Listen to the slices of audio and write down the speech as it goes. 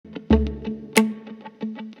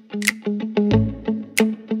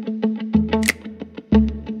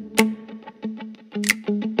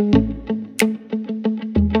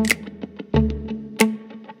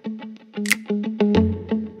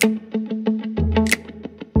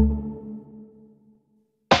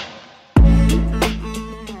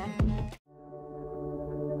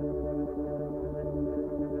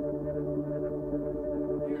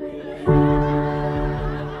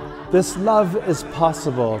This love is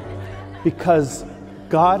possible because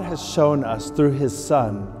God has shown us through His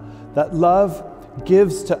Son that love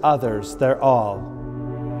gives to others their all.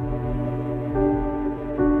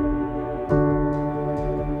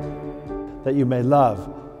 That you may love,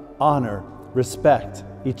 honor, respect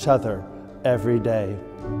each other every day.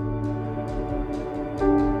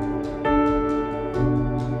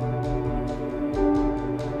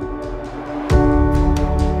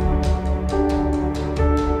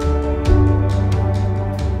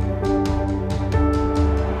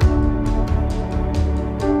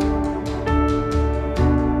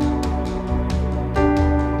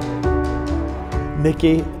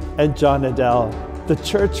 Nikki and John Adele, the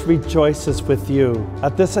church rejoices with you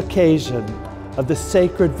at this occasion of the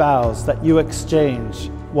sacred vows that you exchange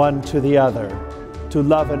one to the other, to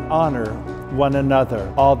love and honor one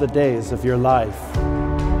another all the days of your life.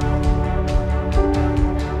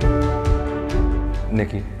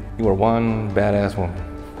 Nikki, you are one badass woman.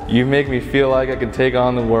 You make me feel like I can take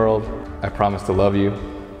on the world. I promise to love you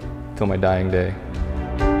till my dying day.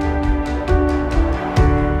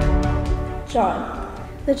 John,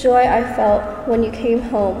 the joy I felt when you came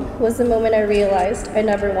home was the moment I realized I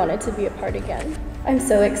never wanted to be apart again. I'm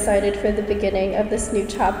so excited for the beginning of this new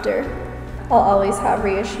chapter. I'll always have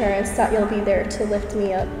reassurance that you'll be there to lift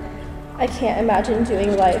me up. I can't imagine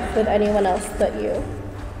doing life with anyone else but you.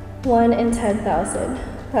 1 in 10,000.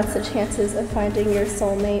 That's the chances of finding your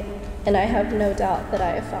soulmate, and I have no doubt that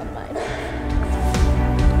I have found mine.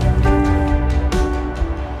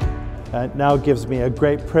 It now gives me a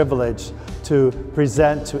great privilege to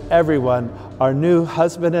present to everyone our new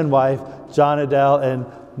husband and wife, John Adele and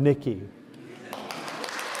Nikki.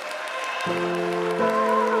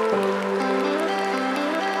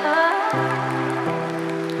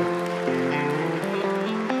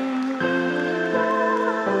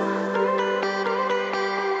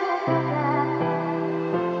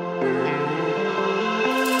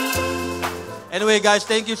 Anyway, guys,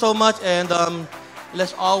 thank you so much, and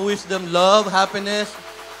let's all wish them love, happiness,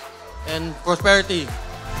 and prosperity.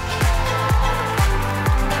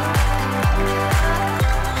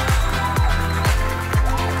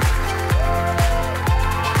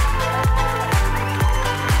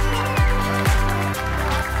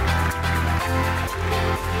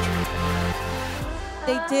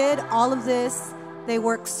 They did all of this. They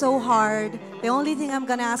worked so hard. The only thing I'm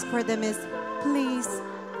gonna ask for them is, please,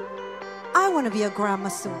 I want to be a grandma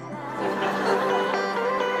soon.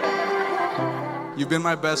 You've been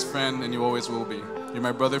my best friend and you always will be. You're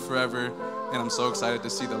my brother forever, and I'm so excited to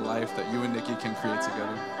see the life that you and Nikki can create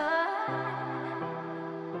together.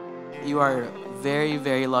 You are very,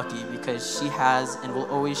 very lucky because she has and will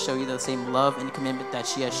always show you the same love and commitment that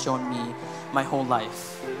she has shown me my whole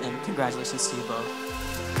life. And congratulations to you both.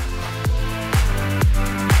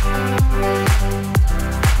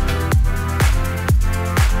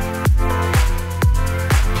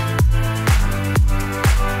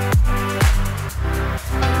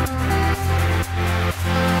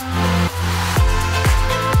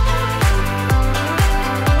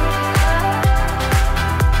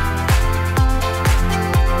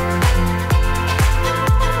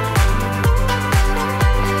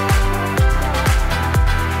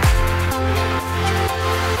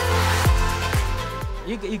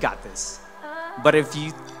 You got this. But if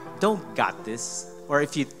you don't got this, or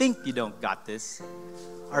if you think you don't got this,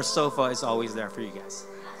 our sofa is always there for you guys.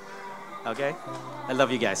 Okay? I love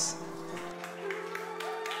you guys.